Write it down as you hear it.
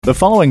The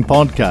following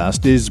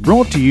podcast is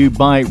brought to you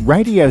by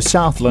Radio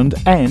Southland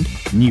and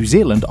New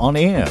Zealand On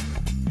Air.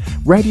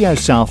 Radio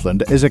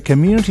Southland is a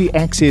community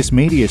access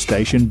media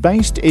station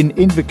based in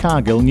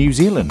Invercargill, New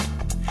Zealand.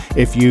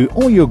 If you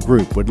or your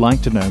group would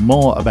like to know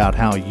more about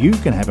how you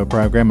can have a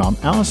program on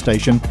our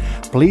station,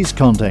 please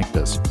contact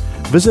us.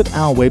 Visit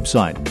our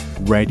website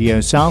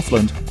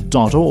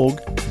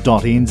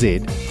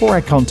radiosouthland.org.nz for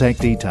our contact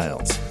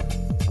details.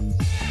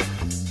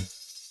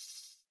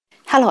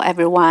 Hello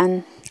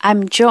everyone,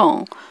 I'm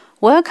Joan.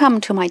 Welcome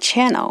to my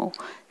channel.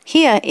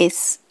 Here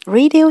is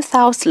Radio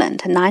Southland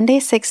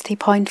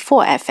 9060.4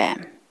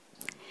 FM.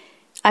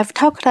 I've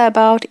talked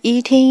about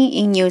eating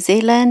in New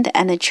Zealand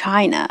and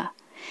China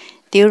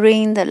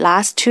during the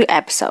last two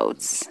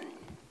episodes.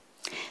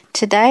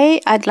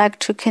 Today, I'd like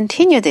to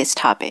continue this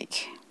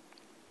topic.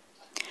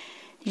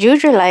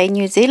 Usually,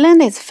 New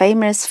Zealand is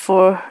famous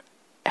for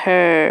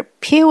her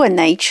pure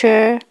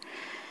nature,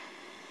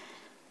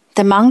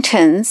 the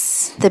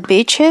mountains, the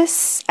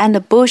beaches, and the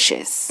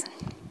bushes.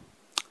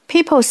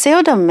 People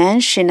seldom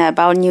mention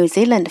about New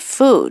Zealand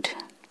food.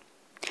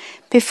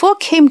 Before I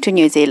came to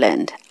New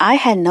Zealand, I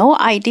had no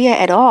idea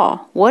at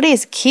all what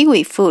is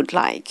Kiwi food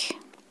like.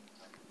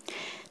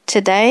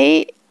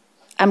 Today,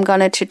 I'm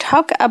going to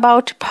talk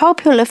about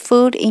popular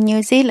food in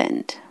New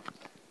Zealand.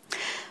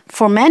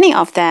 For many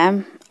of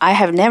them, I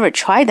have never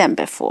tried them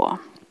before.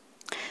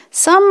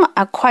 Some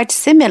are quite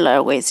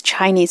similar with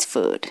Chinese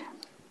food.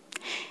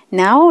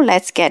 Now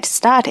let's get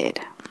started.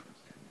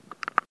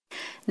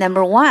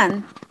 Number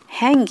 1,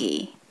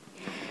 hangi.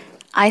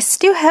 I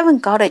still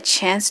haven't got a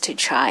chance to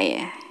try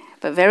it,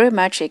 but very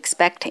much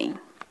expecting.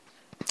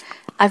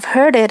 I've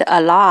heard it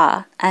a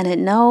lot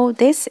and know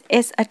this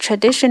is a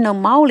traditional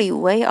Maori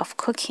way of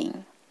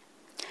cooking.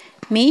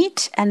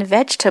 Meat and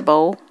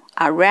vegetable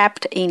are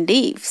wrapped in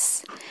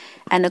leaves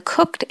and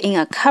cooked in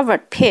a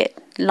covered pit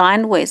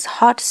lined with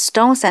hot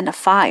stones and a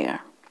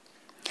fire.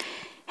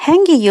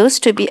 Hangi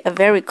used to be a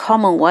very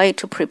common way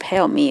to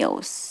prepare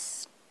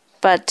meals,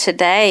 but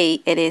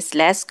today it is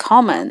less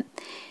common.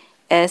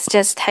 It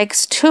just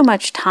takes too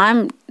much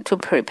time to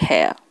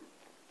prepare.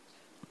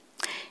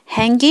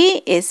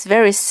 Hangi is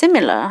very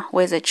similar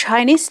with a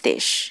Chinese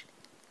dish,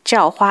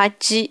 叫花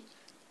鸡,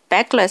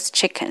 bagless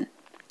chicken.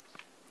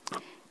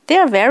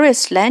 There are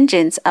various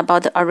legends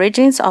about the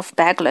origins of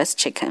bagless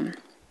chicken.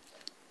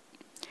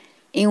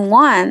 In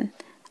one,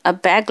 a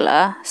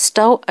bagler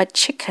stole a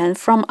chicken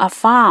from a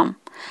farm,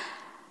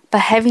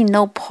 but having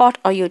no pot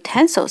or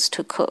utensils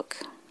to cook.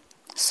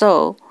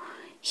 So,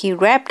 he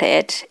wrapped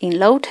it in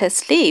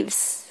lotus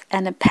leaves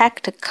and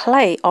packed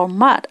clay or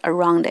mud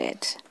around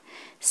it,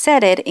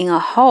 set it in a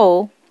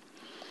hole,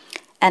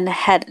 and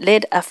had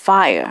lit a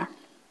fire.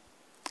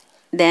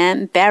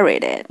 Then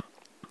buried it.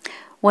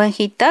 When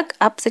he dug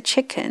up the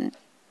chicken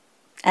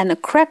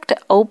and cracked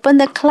open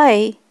the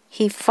clay,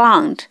 he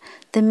found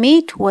the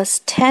meat was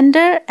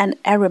tender and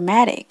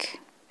aromatic.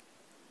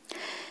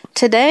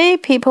 Today,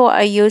 people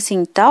are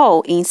using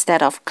dough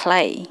instead of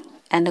clay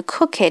and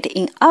cook it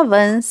in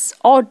ovens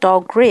or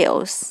door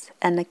grills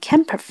and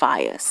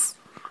campfires.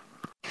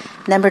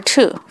 Number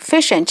 2,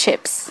 fish and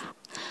chips.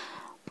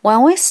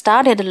 When we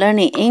started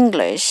learning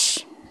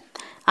English,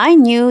 I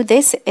knew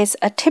this is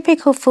a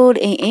typical food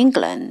in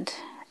England,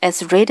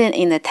 as written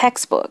in the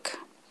textbook.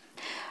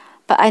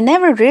 But I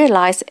never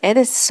realized it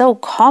is so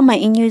common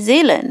in New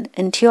Zealand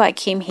until I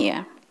came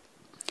here.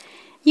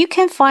 You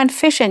can find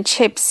fish and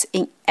chips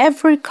in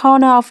every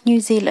corner of New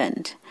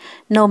Zealand,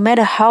 no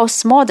matter how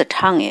small the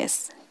town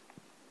is.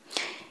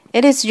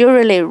 It is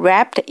usually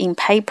wrapped in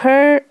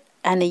paper,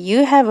 and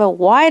you have a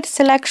wide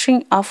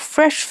selection of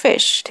fresh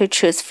fish to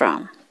choose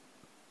from.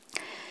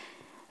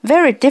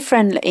 Very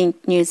different in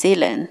New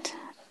Zealand.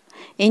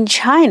 In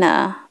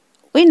China,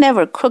 we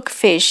never cook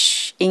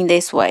fish in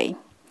this way.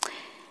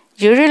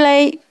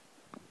 Usually,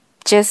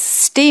 just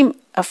steam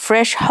a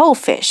fresh whole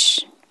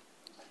fish.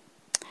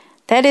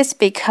 That is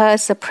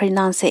because the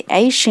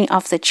pronunciation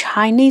of the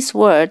Chinese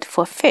word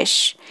for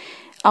fish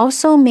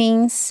also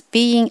means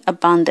being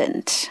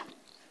abundant.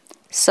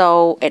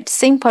 So it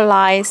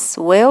symbolizes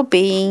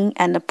well-being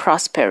and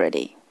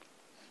prosperity.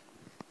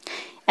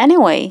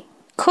 Anyway,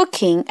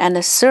 cooking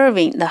and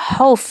serving the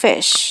whole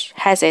fish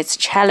has its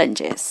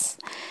challenges.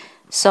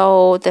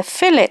 So the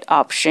fillet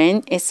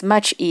option is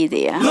much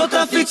easier.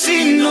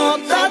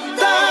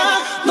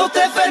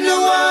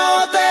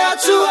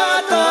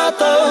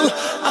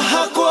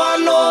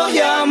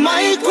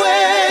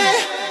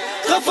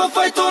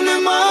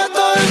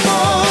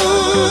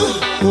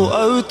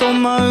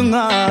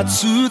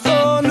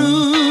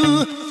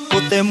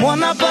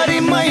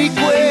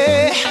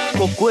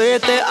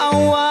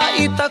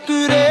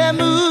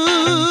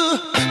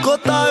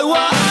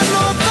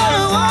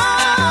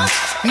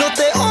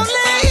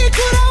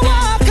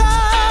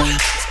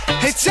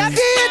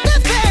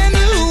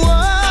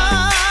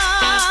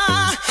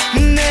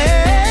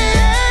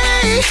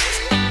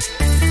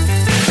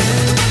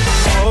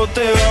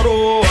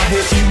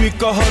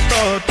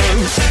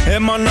 E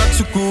mana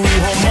tuku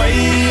ho mai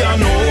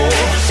anō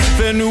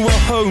Whenua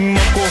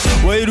haumako,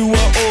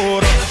 wairua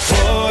ora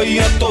foi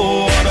a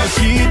toda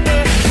hite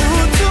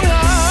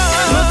Putula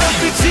No te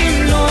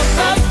pichino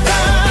tata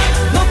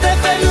No te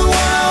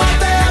pelua o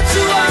te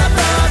atua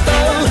tata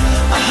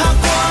Aha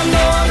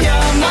kwano ya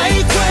mai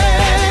kwe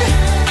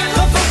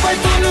Kapapai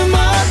tonu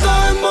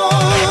matai mo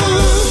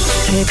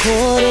He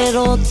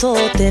kōrero tō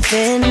te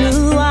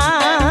whenua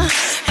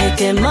He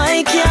ke mai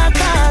kia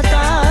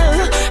tātou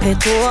He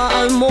toa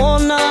au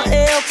mōna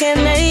e o ke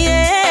nei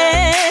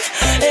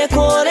E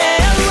kore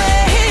au e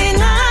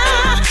hinga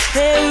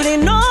He uri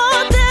no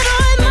te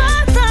roi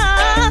mata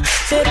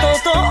Te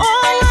toto o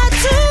ngā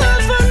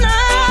tūpuna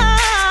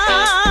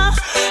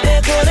E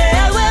kore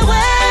au e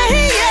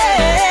wehi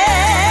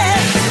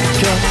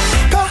Kia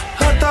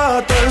kaha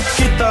tātou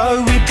ki tau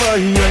I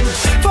pai ai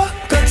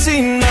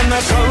Whakatina na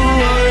kau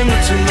ai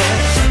mutunga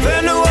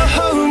Whenua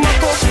hau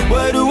mako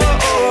Wairua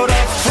ora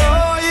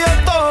Whai a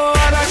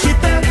toara ki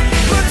te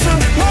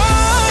putunga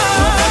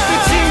No te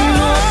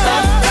pitino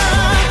tata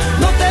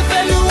No te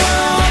whenua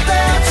o te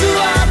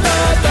atua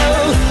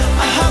tātou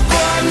Aha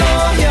koa no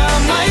hia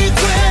mai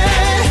koe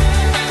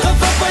Ka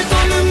whapai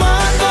tonu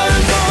mātou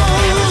no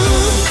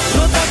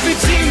No te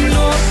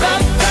pitino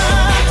tata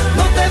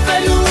No te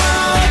whenua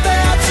o te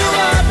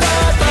atua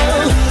tātou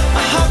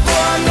Aha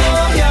koa no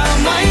hia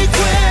mai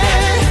koe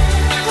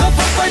Ka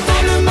whapai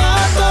tonu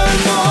mātou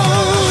no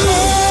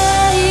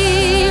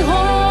Hei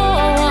hoa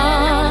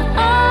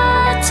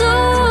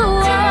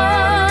atua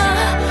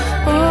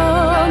O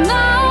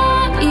ngā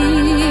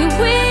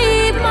iwi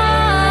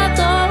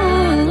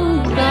mātaura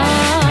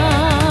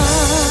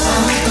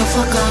Ka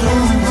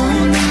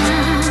whakarongona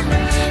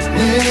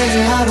Me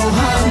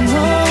aroha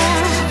noa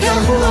Kia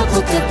hua ko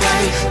te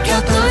pai Kia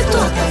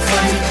koutou te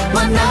whai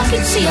Mana ki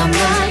tia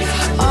mai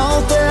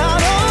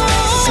Aotearoa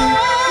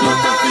No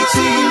te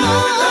pitino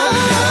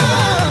tata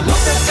No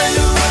te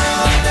whenua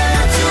o te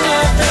atua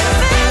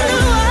tātou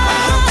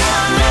Aha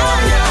koa no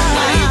hia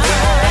mai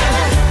koe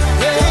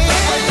Ka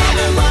whapai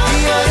tonu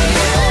mātou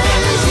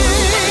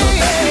No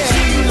te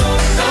pitino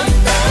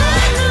tata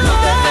No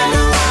te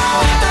whenua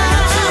o te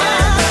atua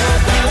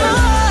tātou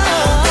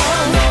Aha koa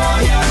no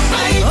hia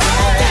mai koe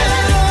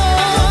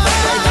Ka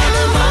whapai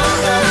tonu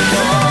mātou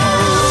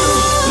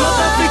No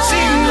te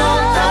pitino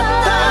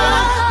tata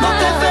No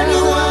te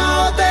whenua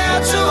o te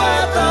atua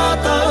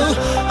tātou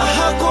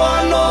Aha koa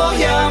no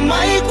hia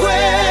mai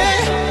koe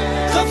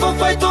Ka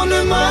whawhai tonu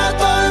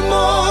mātou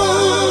mo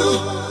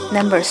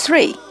Number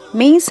 3.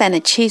 Mince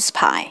and cheese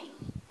pie.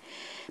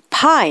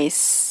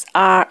 Pies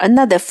are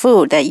another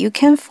food that you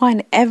can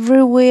find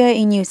everywhere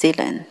in New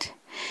Zealand.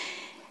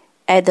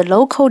 At the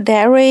local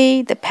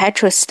dairy, the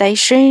petrol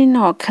station,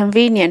 or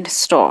convenience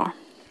store.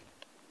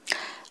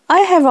 I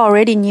have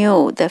already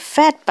knew the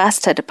fat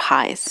bastard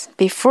pies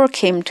before I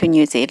came to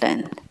New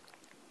Zealand.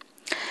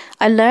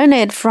 I learned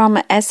it from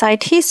an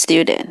SIT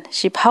student.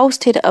 She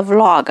posted a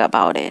vlog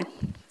about it.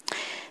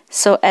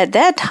 So at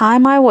that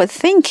time, I was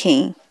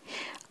thinking,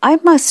 I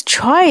must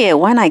try it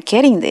when I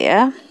get in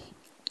there.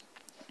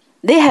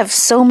 They have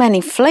so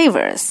many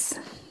flavors.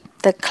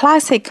 The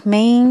classic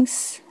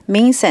mince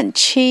and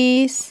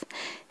cheese,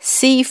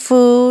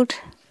 seafood,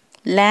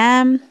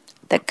 lamb,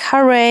 the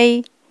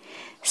curry,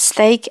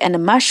 steak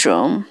and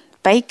mushroom,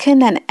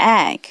 bacon and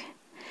egg,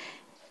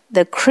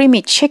 the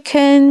creamy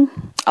chicken.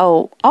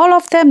 Oh, all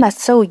of them are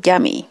so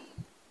yummy.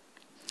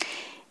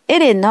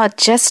 It is not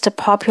just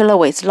popular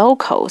with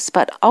locals,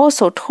 but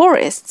also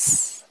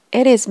tourists.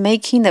 It is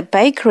making the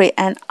bakery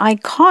an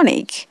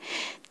iconic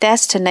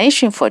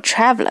destination for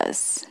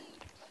travelers.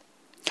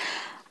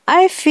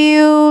 I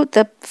feel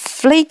the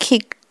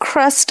flaky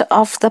crust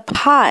of the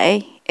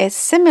pie is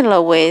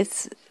similar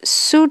with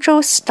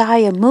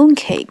Suzhou-style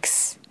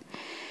mooncakes,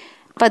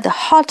 but the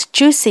hot,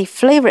 juicy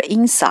flavor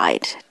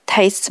inside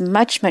tastes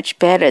much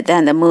better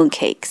than the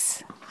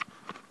mooncakes.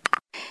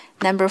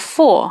 Number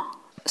 4.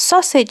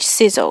 Sausage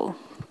sizzle.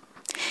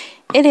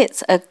 It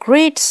is a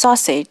grilled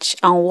sausage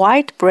on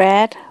white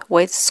bread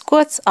with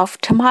squirts of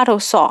tomato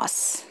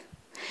sauce.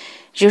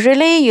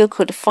 Usually you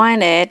could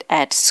find it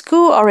at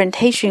school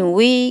orientation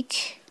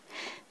week,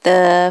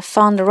 the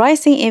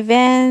fundraising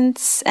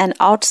events, and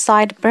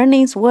outside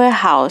Bunnings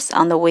warehouse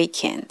on the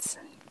weekends.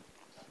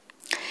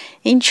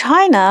 In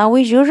China,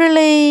 we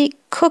usually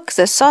cook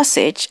the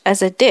sausage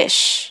as a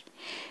dish,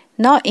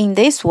 not in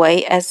this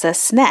way as a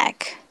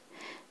snack.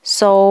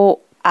 So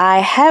I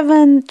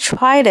haven't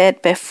tried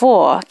it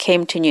before I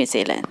came to New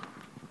Zealand.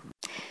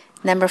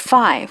 Number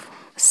 5.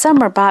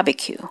 Summer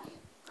barbecue.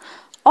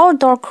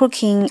 Outdoor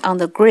cooking on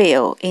the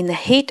grill in the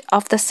heat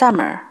of the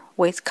summer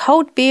with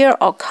cold beer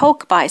or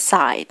Coke by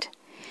side.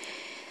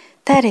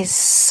 That is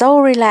so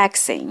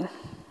relaxing.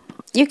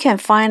 You can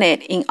find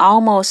it in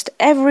almost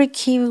every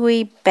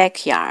Kiwi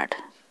backyard.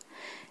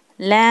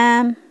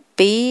 Lamb,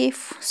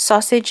 beef,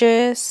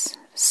 sausages,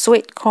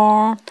 sweet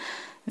corn,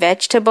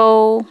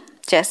 vegetable,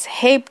 just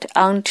heaped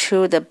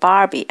onto the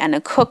barbie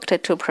and cooked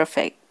to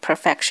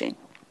perfection.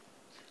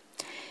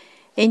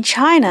 In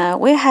China,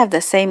 we have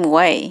the same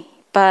way,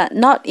 but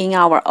not in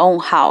our own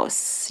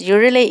house,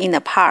 usually in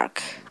the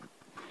park.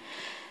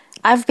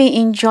 I've been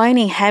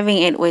enjoying having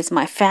it with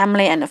my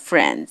family and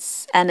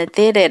friends, and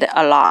did it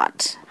a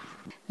lot.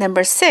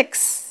 Number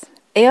 6,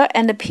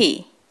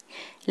 L&P,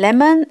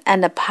 lemon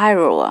and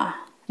pyrrole,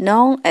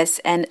 known as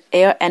an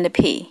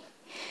L&P.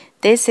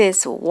 This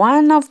is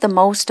one of the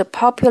most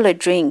popular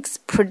drinks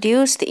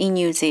produced in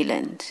New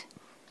Zealand,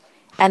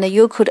 and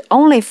you could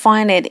only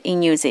find it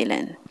in New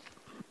Zealand.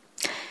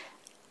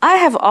 I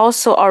have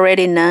also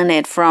already known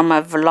it from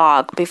a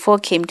vlog before I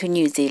came to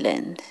New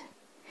Zealand.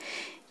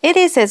 It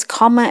is as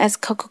common as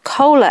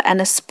Coca-Cola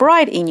and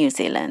Sprite in New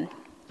Zealand.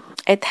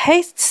 It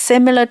tastes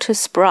similar to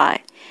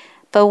Sprite,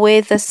 but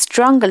with a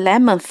strong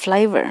lemon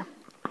flavor.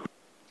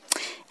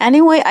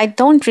 Anyway, I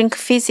don't drink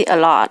fizzy a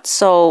lot,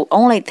 so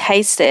only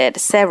taste it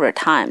several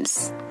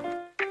times.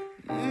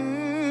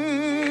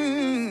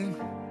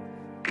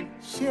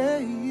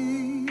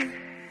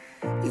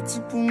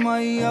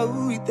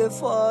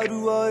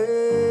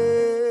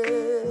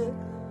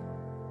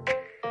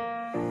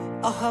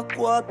 Aha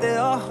kua te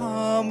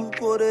aha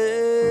mukore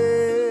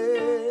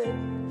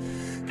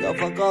Ka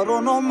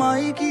whakarono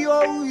mai ki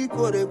au I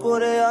kore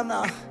kore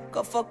ana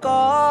Ka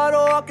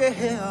whakaro ake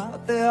hea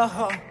te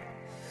aha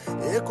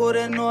E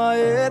kore noa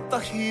e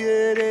tahi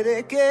e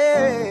rereke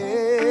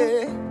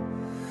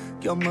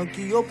Kia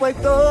maki o pai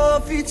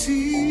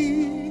tawhiti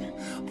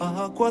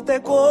Aha kua te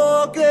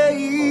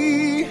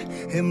kokei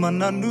He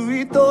mana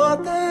nui toa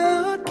te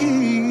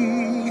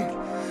aki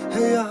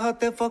He aha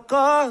te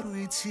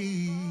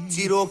whakaruiti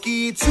Tiro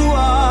ki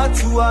tua,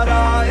 tua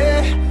ra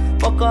e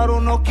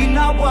Whakarono ki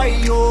na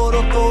wai o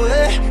roto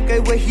e Kei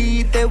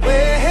wehi te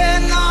wehe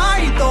na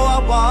I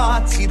toa wā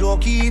Tiro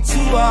ki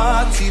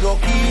tua, tiro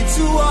ki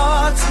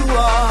tua,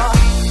 tua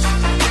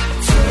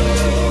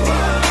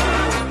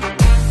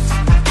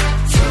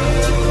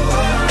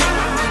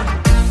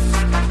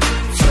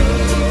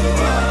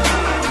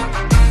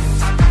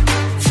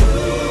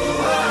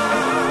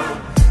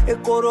E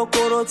koro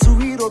koro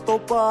tui roto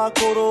pā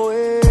koro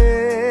e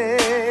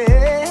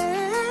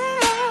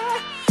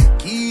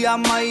Kia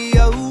mai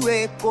au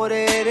e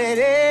kore re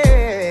re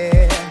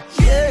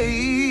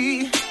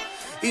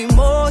I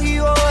mohi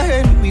o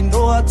he nui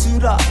no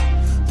atura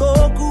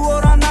Tōku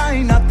ora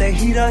nai na te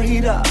hira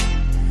hira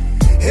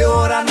He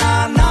ora nā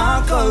nā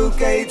kau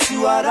kei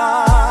tuara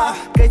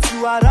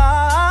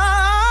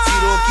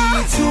Tiro ki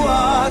tua,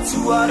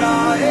 tuara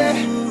e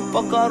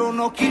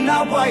Whakarono ki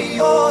na wai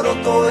o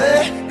roto e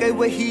Kei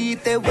wehi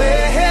te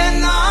wehe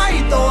na I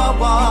toa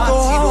wā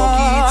Tiro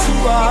ki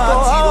tua,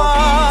 tiro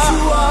ki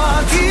tua,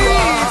 ki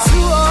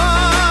tua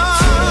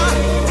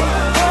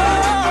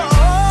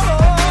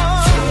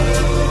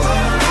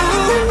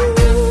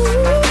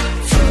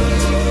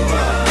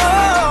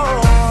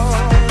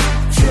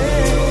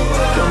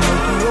Kia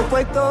maki o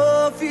pai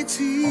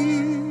tawhiti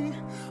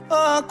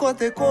A kua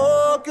te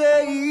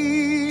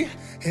kokei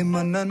He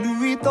mana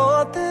nui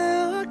tō te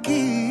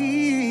aki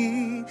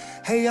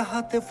Hei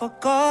aha te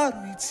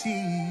whakaruiti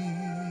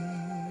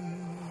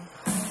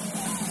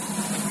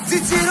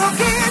Titiro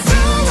ki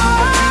tua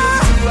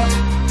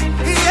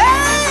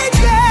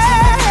Yeah,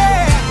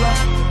 yeah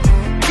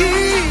Ki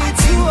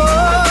tua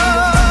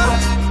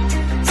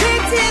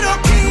Titiro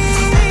ki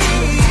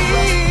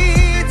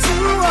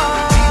tua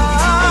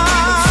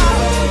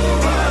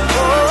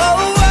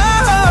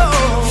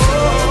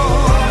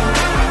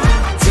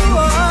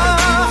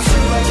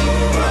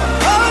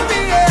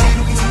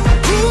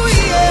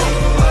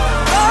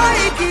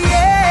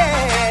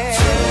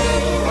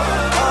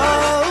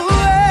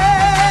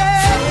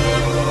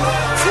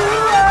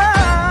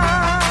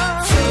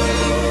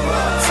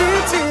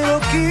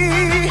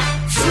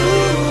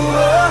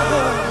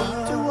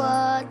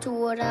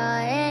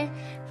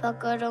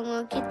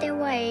Whakarongo ki te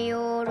wai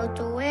o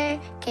roto e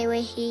Kei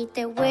wehi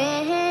te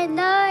wehe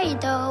nai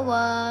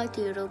tawa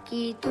Tiro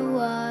ki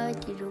tua,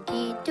 tiro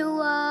ki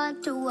tua,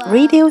 tua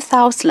Radio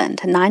Southland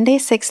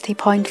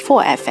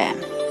 9060.4 FM.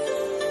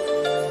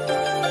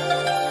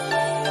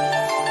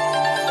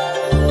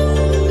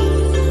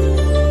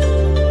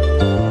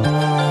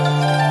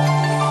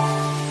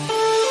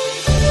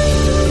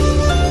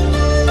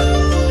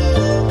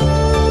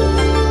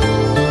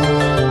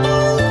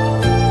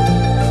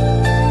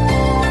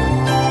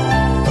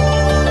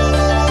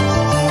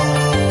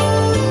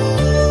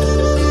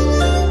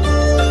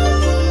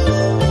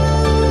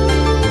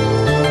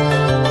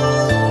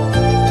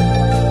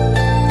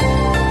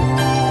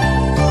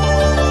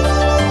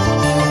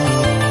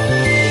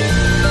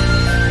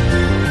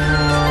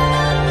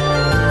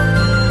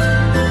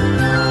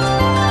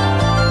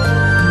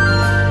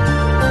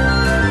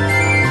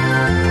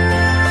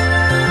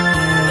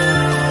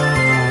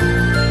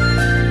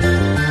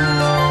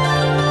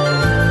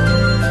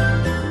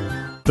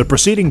 The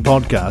preceding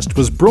podcast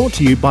was brought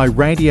to you by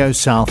Radio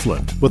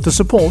Southland with the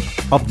support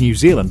of New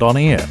Zealand On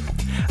Air.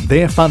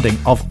 Their funding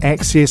of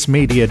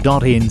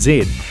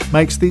accessmedia.nz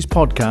makes these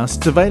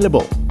podcasts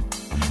available.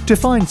 To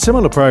find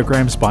similar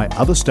programs by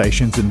other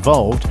stations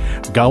involved,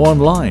 go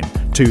online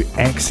to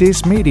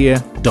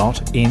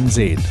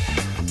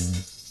accessmedia.nz.